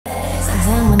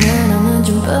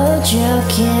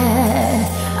부족해.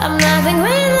 I'm nothing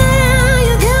right now.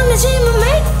 You got me, 지만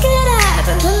make it out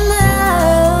of the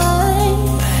night.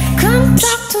 Come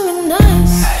talk to me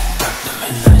nice.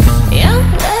 You're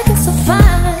looking so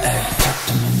fine.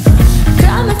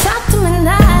 Come and talk to me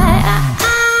nice.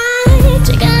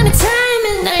 시간의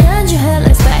timing 날 연주해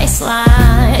like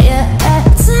baseline. Yeah,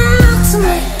 talk to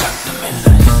me.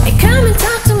 Hey, come and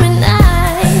talk to me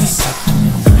nice.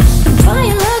 Boy,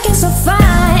 you're looking so fine.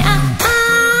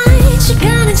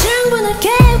 시간은 충분하게.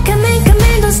 Come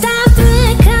in, don't stop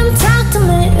it. Come talk to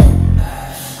me.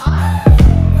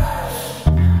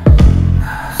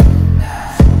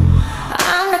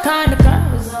 I'm the kind of girl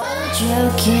who's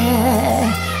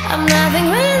joking. I'm nothing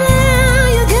right now.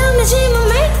 You got me, 지만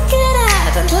make it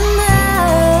out of the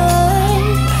night.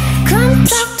 Come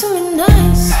talk to me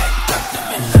nice.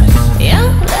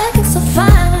 You're looking so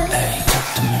fine.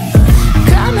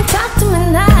 Come and talk to me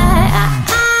nice.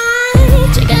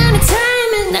 시간의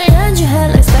timing 날 연주해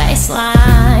like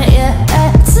baseline. Yeah,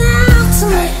 talk to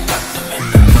me.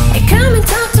 Hey, come and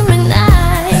talk to me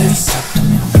nice.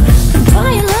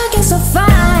 Boy, you're looking so fine.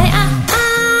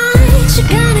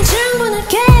 시간은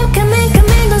충분하게. Come in,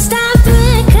 don't stop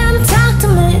it. Come talk to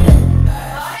me.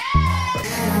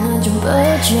 나는 좀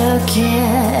부족해.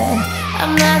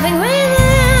 I'm nothing right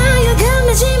now. You got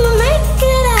me, 지만 make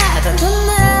it out of the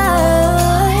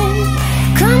night.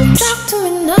 Come talk to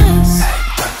me nice.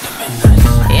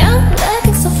 You're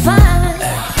looking so fine.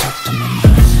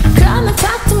 Come and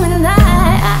talk to me nice.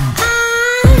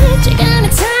 시간의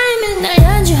timing 날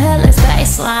연주해 like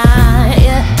baseline.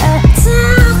 Yeah,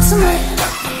 talk to me.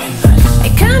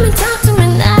 Hey, come and talk to me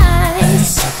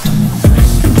nice.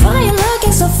 Boy, you're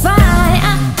looking so fine.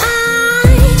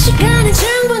 시간은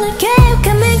충분하게.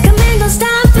 Come in, don't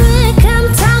stop it. Come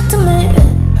talk to me.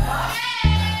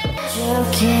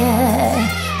 Okay,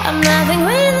 I'm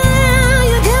nothing.